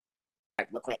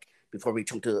quick before we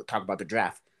talk about the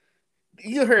draft.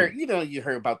 You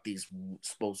heard about these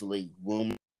supposedly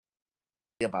rumors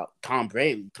about Tom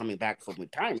Brady coming back from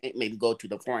retirement, maybe go to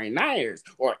the 49ers,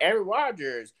 or Aaron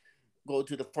Rodgers go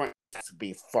to the 49ers. That's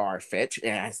be far-fetched.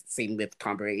 And same with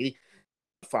Tom Brady,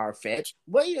 far-fetched.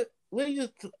 What are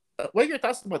your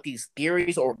thoughts about these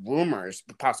theories or rumors,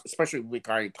 especially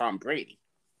regarding Tom Brady?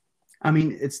 I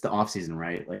mean, it's the offseason,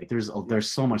 right? Like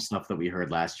there's so much stuff that we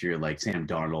heard last year, like Sam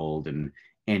Darnold and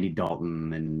Andy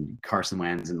Dalton and Carson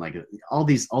Wentz, and like all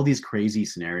these crazy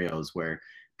scenarios where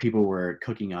people were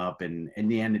cooking up, and in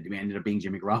the end, it ended up being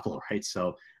Jimmy Garoppolo, right?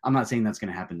 So I'm not saying that's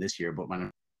going to happen this year, but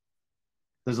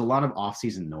there's a lot of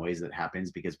off-season noise that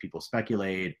happens because people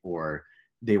speculate or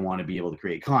they want to be able to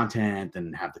create content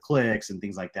and have the clicks and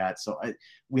things like that. So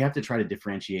we have to try to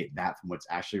differentiate that from what's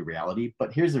actually reality.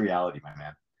 But here's the reality, my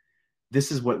man.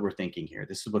 This is what we're thinking here.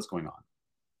 This is what's going on.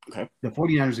 Okay. The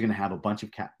 49ers are going to have a bunch of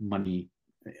cap money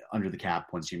under the cap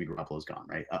once Jimmy Garoppolo is gone,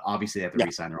 right? Obviously, they have to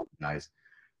re-sign their own guys.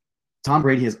 Tom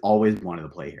Brady has always wanted to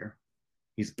play here.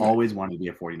 He's always wanted to be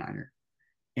a 49er.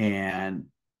 And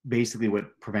basically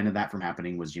what prevented that from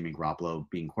happening was Jimmy Garoppolo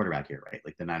being quarterback here, right?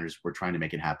 Like the Niners were trying to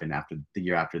make it happen after the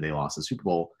year after they lost the Super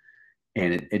Bowl,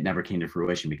 and it never came to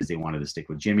fruition because they wanted to stick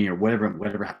with Jimmy or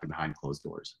whatever happened behind closed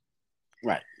doors.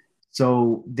 Right.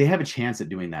 So they have a chance at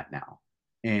doing that now.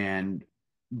 And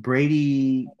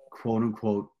Brady, quote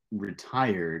unquote,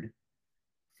 retired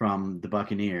from the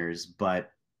Buccaneers,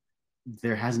 but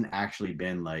there hasn't actually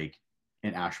been like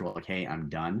an actual, like, hey, I'm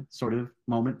done sort of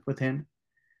moment with him.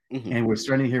 Mm-hmm. And we're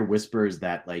starting to hear whispers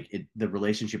that like the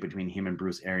relationship between him and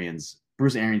Bruce Arians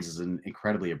is an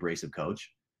incredibly abrasive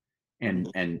coach and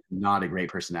not a great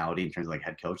personality in terms of like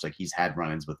head coach. Like he's had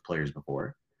run-ins with players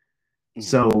before. Mm-hmm.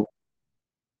 So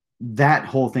that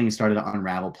whole thing started to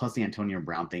unravel, plus the Antonio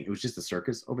Brown thing. It was just a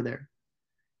circus over there.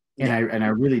 And I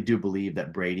really do believe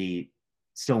that Brady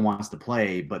still wants to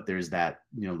play, but there's that,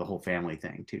 the whole family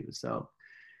thing too. So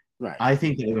right. I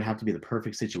think that it would have to be the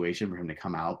perfect situation for him to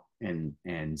come out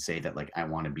and say that, like, I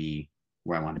want to be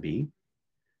where I want to be.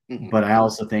 Mm-hmm. But I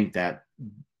also think that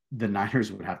the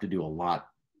Niners would have to do a lot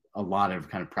of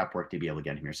kind of prep work to be able to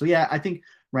get him here. So yeah, I think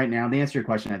right now, to answer your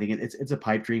question, I think it's a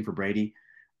pipe dream for Brady.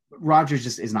 Rodgers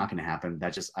just is not going to happen.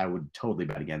 I would totally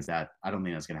bet against that. I don't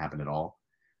think that's going to happen at all.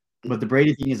 But the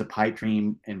Brady thing is a pipe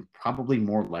dream and probably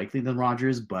more likely than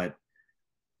Rodgers. But,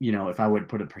 if I would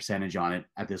put a percentage on it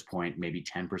at this point, maybe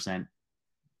 10%,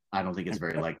 I don't think it's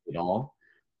very likely at all.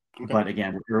 Okay. But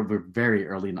again, we're very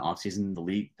early in the offseason.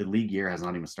 The league year has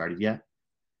not even started yet.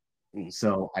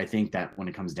 So I think that when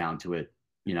it comes down to it,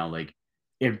 like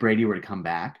if Brady were to come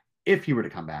back, it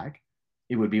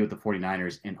would be with the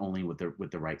 49ers and only with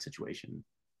the right situation.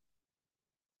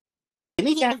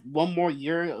 Didn't he have one more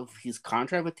year of his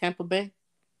contract with Tampa Bay?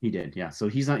 He did, yeah. So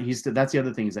that's the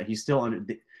other thing, is that he's still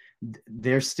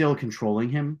they're still controlling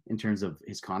him in terms of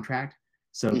his contract.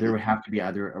 So there would have to be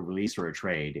either a release or a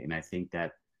trade. And I think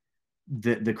that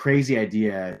the crazy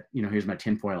idea, here's my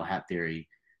tinfoil hat theory.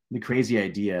 The crazy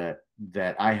idea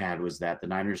that I had was that the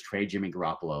Niners trade Jimmy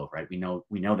Garoppolo, right? We know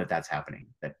that that's happening,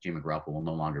 that Jimmy Garoppolo will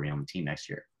no longer be on the team next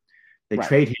year. They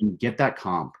trade him, get that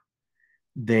comp.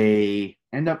 They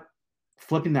end up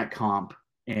flipping that comp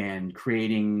and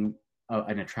creating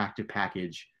an attractive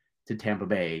package to Tampa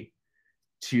Bay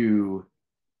to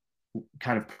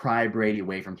kind of pry Brady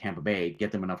away from Tampa Bay,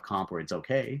 get them enough comp where it's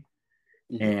okay.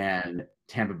 Mm-hmm. And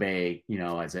Tampa Bay,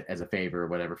 as a favor or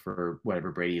whatever for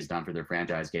whatever Brady has done for their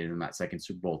franchise, getting them that second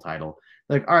Super Bowl title.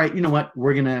 Like, all right, you know what?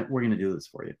 We're gonna do this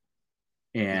for you.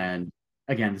 And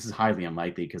again, this is highly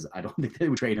unlikely because I don't think they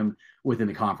would trade him within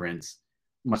the conference,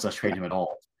 much less trade him at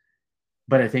all.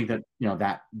 But I think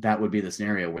that, that would be the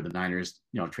scenario where the Niners,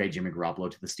 trade Jimmy Garoppolo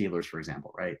to the Steelers, for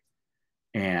example, right?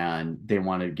 And they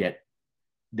want to get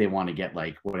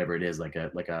like whatever it is, like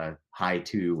a high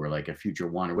 2 or like a future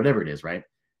 1 or whatever it is, right?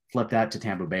 Flip that to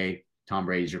Tampa Bay. Tom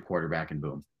Brady's your quarterback, and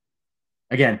boom.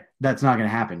 Again, that's not going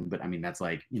to happen, but I mean, that's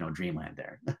like, dreamland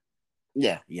there.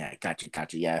 Yeah, gotcha.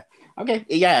 Yeah, okay,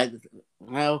 yeah.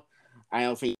 Well, I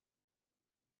don't think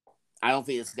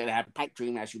it's going to happen. Pipe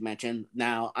dream, as you mentioned.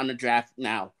 Now on the draft,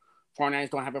 49ers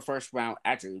don't have a first round.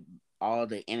 Actually, all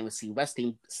the NFC West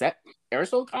team except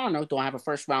Arizona Cardinals don't have a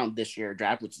first round this year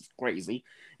draft, which is crazy.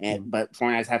 But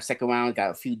 49ers have second round, got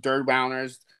a few third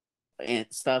rounders, and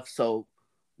stuff. So,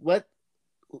 what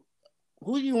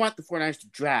who do you want the 49ers to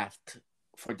draft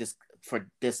for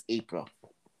this April?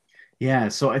 Yeah,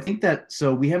 so I think that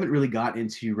we haven't really got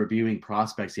into reviewing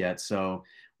prospects yet. So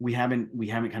we haven't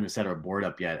kind of set our board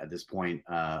up yet at this point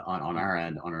on our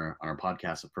end on our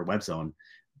podcast for WebZone.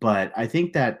 But I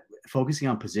think that focusing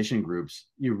on position groups,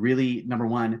 you really number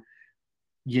one,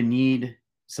 you need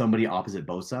somebody opposite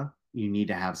Bosa. You need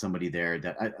to have somebody there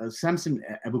that Samson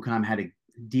Ebukam had a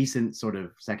decent sort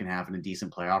of second half and a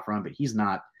decent playoff run, but he's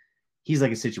not. He's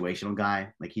like a situational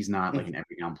guy. Like he's not like an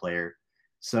every down player.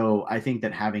 So I think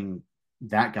that having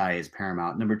that guy is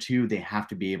paramount. Number two, they have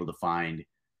to be able to find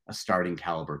a starting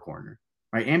caliber corner,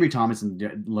 right? Ambry Thomas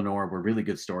and Lenore were really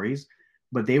good stories,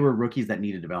 but they were rookies that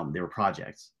needed development. They were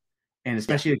projects. And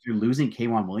especially if you're losing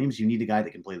K'Wan Williams, you need a guy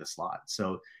that can play the slot.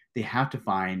 So they have to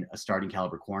find a starting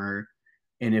caliber corner.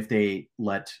 And if they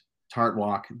let Tart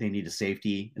walk, they need a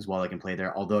safety as well that can play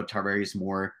there. Although Tarvarius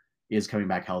Moore is coming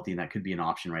back healthy, and that could be an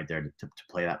option right there to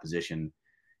play that position.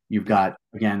 You've got,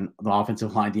 again, the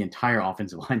offensive line, the entire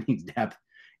offensive line needs depth.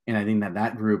 And I think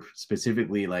that group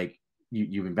specifically, like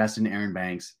you've invested in Aaron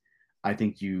Banks. I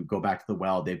think you go back to the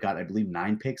well. They've got, I believe,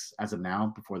 9 picks as of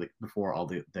now before all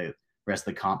the rest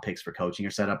of the comp picks for coaching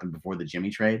are set up and before the Jimmy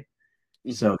trade.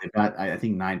 Mm-hmm. So they've got, I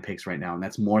think, 9 picks right now, and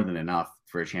that's more than enough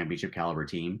for a championship caliber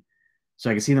team. So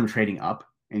I can see them trading up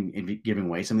and giving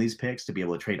away some of these picks to be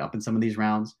able to trade up in some of these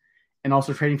rounds, and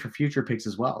also trading for future picks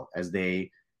as well as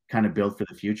they kind of build for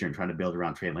the future and trying to build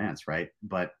around Trey Lance, right?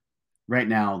 But right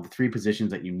now, the 3 positions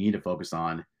that you need to focus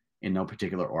on in no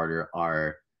particular order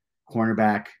are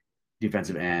cornerback,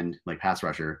 defensive end, like pass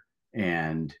rusher,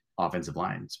 and offensive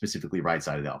line, specifically right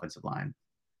side of the offensive line.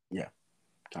 Yeah.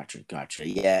 Gotcha.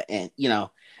 Yeah. And,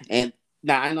 and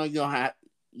now I know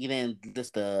you didn't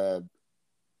list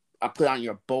I put on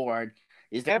your board.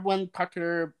 Is there one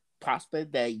particular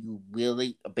prospect that you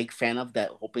really a big fan of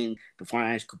that hoping the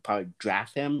 49ers could probably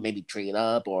draft him, maybe trade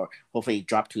up or hopefully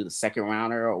drop to the second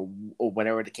rounder or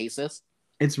whatever the case is?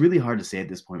 It's really hard to say at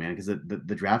this point, man, because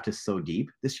the draft is so deep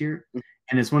this year.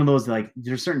 And it's one of those, like,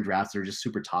 there's certain drafts that are just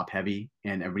super top heavy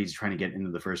and everybody's trying to get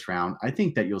into the first round. I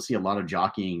think that you'll see a lot of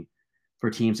jockeying for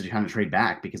teams to kind of trade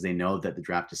back because they know that the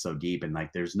draft is so deep and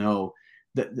like it's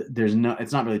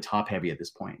not really top heavy at this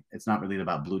point. It's not really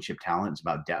about blue chip talent. It's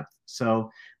about depth.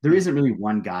 So there isn't really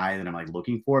one guy that I'm like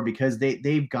looking for because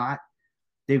they've got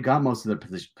most of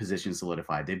the positions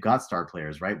solidified. They've got star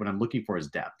players, right? What I'm looking for is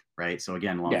depth, right? So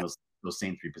again, along those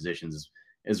same 3 positions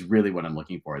is really what I'm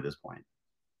looking for at this point.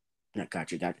 Yeah,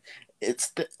 gotcha.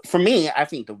 For me, I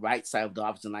think the right side of the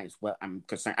offensive line is what I'm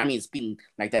concerned. I mean, it's been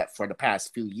like that for the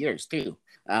past few years too.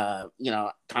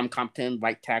 Tom Compton,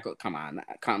 right tackle. Come on,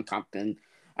 Tom Compton.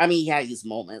 I mean, he had his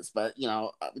moments, but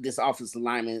this offensive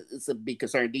lineman is a big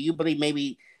concern. Do you believe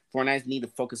maybe 49ers need to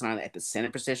focus on at the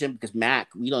center position because Mac,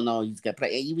 we don't know he's gonna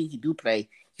play. Even if he do play,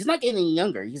 he's not getting any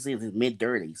younger. He's in his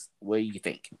mid-30s. What do you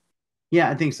think? Yeah,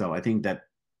 I think so. I think that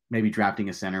maybe drafting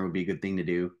a center would be a good thing to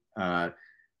do.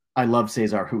 I loved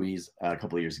Cesar Ruiz a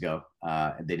couple of years ago.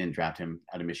 They didn't draft him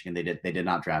out of Michigan. They did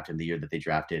not draft him the year that they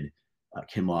drafted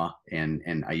Kinlaw and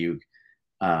Ayuk.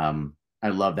 I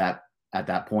love that at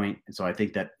that point. And so I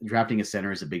think that drafting a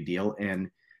center is a big deal. And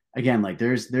again, like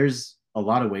there's a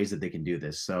lot of ways that they can do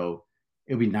this. So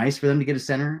it would be nice for them to get a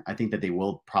center. I think that they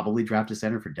will probably draft a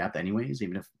center for depth anyways,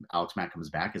 even if Alex Mack comes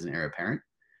back as an heir apparent.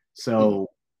 So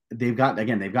they've got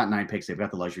 9 picks. They've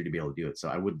got the luxury to be able to do it. So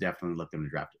I would definitely look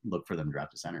for them to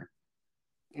draft a center.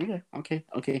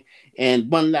 Okay.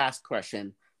 And one last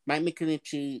question. Mike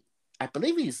McGlinchey, I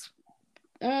believe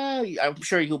I'm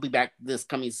sure he'll be back this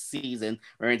coming season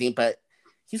or anything, but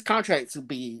his contract will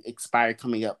be expired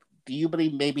coming up. Do you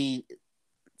believe maybe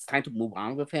it's time to move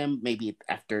on with him? Maybe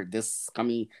after this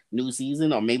coming new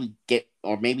season, or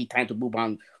maybe time to move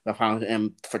on with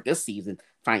him for this season,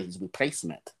 find his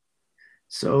replacement?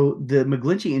 So the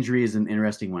McGlinchey injury is an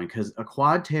interesting one because a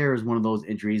quad tear is one of those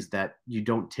injuries that you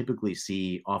don't typically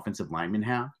see offensive linemen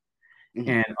have. Mm-hmm.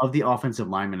 And of the offensive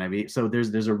linemen, so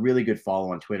there's a really good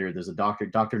follow on Twitter. There's a Dr.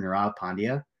 Nirav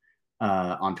Pandya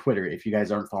on Twitter. If you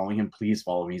guys aren't following him, please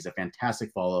follow him. He's a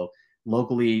fantastic follow.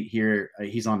 Locally here,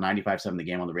 he's on 95.7 The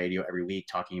Game on the radio every week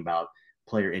talking about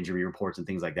player injury reports and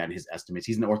things like that and his estimates.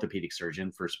 He's an orthopedic surgeon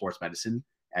for sports medicine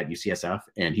at UCSF,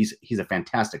 and he's a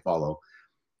fantastic follow.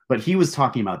 But he was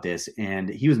talking about this, and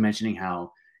he was mentioning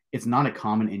how it's not a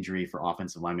common injury for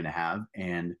offensive linemen to have.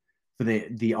 And for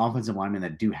the offensive linemen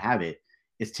that do have it,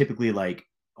 it's typically like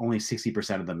only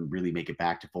 60% of them really make it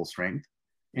back to full strength,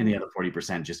 and the other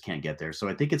 40% just can't get there. So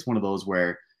I think it's one of those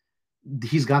where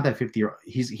he's got that 5th year.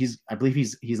 I believe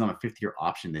he's on a 5th year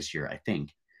option this year, I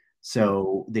think.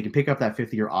 So they can pick up that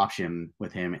 5th year option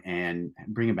with him and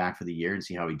bring him back for the year and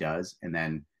see how he does. And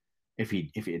then if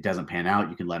it doesn't pan out,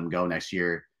 you can let him go next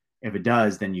year. If it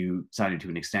does, then you sign him to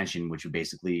an extension, which would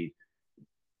basically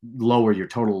lower your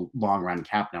total long run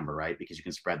cap number, right? Because you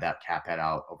can spread that cap head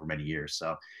out over many years.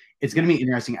 So it's going to be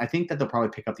interesting. I think that they'll probably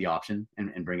pick up the option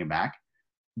and bring him back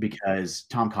because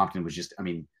Tom Compton was just, I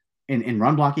mean, in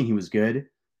run blocking, he was good.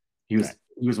 He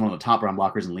was one of the top run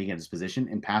blockers in the league at his position.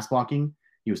 In pass blocking,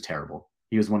 he was terrible.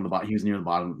 He was he was near the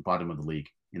bottom of the league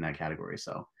in that category.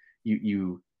 So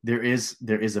there is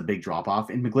a big drop off.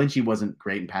 And McGlinchey wasn't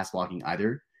great in pass blocking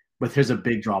either, but there's a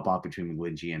big drop off between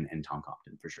McGlinchey and Tom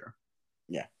Compton for sure.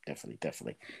 Yeah,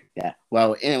 definitely. Yeah.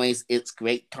 Well, anyways, it's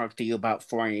great talking to you about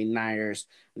 49ers,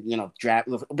 draft.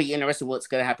 It'll be interesting what's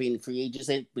going to happen in free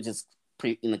agency, which is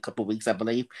in a couple of weeks, I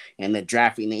believe, and the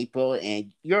draft in April.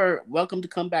 And you're welcome to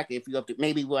come back if you have to.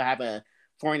 Maybe we'll have a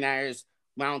 49ers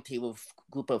roundtable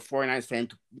group of 49ers fans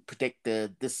to predict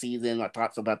this season or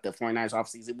thoughts about the 49ers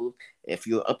offseason move if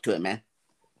you're up to it, man.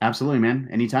 Absolutely, man.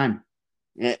 Anytime.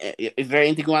 Is there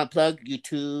anything you want to plug?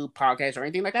 YouTube, podcast, or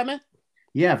anything like that, man?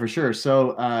 Yeah, for sure.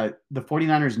 So the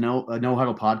 49ers No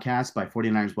Huddle podcast by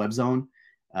 49ers Web Zone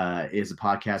is a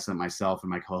podcast that myself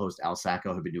and my co-host Al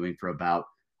Sacco have been doing for about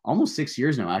almost 6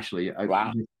 years now, actually.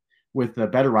 Wow. With the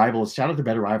Better Rivals. Shout out to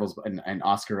Better Rivals and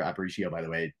Oscar Aparicio, by the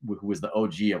way, who was the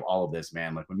OG of all of this,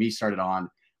 man. Like when we started on,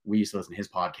 we used to listen to his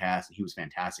podcast and he was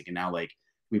fantastic. And now like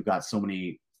we've got so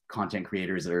many content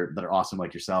creators that are awesome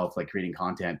like yourself, like creating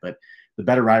content. But the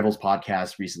Better Rivals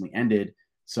podcast recently ended.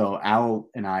 So Al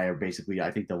and I are basically,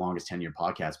 I think, the longest tenure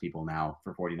podcast people now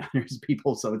for 49ers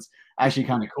people. So it's actually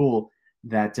kind of cool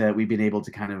that we've been able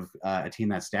to kind of attain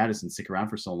that status and stick around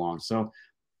for so long. So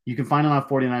you can find it on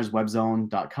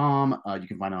 49erswebzone.com. You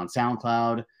can find it on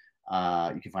SoundCloud.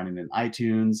 You can find it in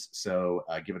iTunes. So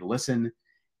give it a listen.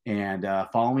 And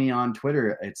follow me on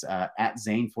Twitter. It's at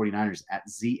Zain49ers, at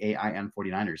ZAIN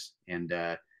 49ers. And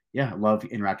yeah, I love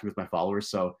interacting with my followers.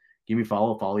 So give me a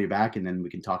follow you back, and then we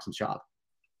can talk some shop.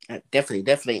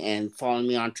 Definitely. And follow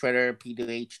me on Twitter,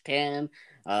 P2H10.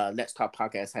 Let's Talk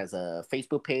Podcast has a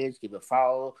Facebook page. Give it a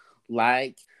follow,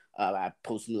 like. I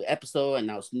post a new episode,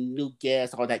 announce new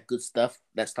guests, all that good stuff.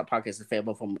 Let's Talk Podcast is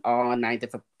available from all 9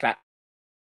 different platforms.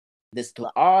 This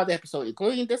to all the episodes,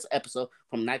 including this episode,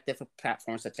 from 9 different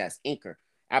platforms such as Anchor,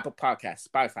 Apple Podcasts,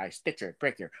 Spotify, Stitcher,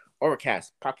 Breaker,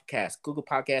 Overcast, Pocket Cast, Google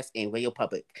Podcasts, and Radio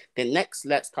Public. The next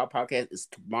Let's Talk Podcast is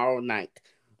tomorrow night,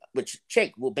 which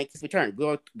Jake will make his return.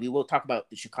 We will talk about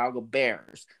the Chicago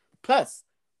Bears. Plus,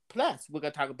 we're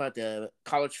going to talk about the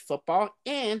college football,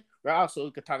 and we're also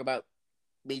going to talk about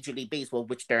Major League Baseball,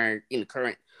 which they're in the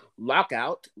current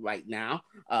lockout right now.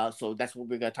 So that's what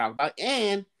we're going to talk about.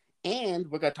 And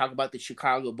we're going to talk about the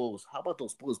Chicago Bulls. How about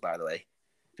those Bulls, by the way?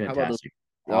 Fantastic.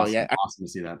 Oh, yeah. Awesome to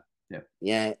see that. Yeah.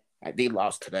 Yeah. They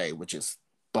lost today, which is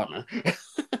bummer.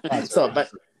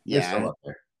 Yeah.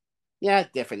 Yeah,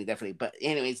 definitely. But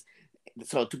anyways,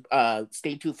 so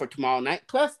stay tuned for tomorrow night.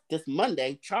 Plus, this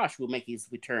Monday, Josh will make his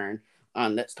return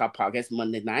on Let's Talk Podcast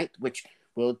Monday night, which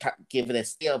we'll give it a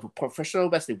scale of professional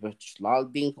wrestling, which a lot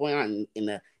of things going on in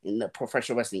the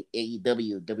professional wrestling,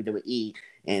 AEW, WWE,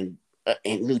 and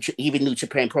even New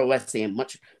Japan Pro Wrestling, and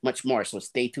much more. So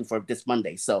stay tuned for this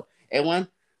Monday. So everyone,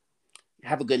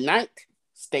 have a good night,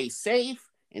 stay safe,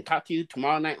 and talk to you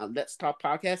tomorrow night on Let's Talk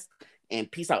Podcast. And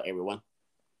peace out, everyone.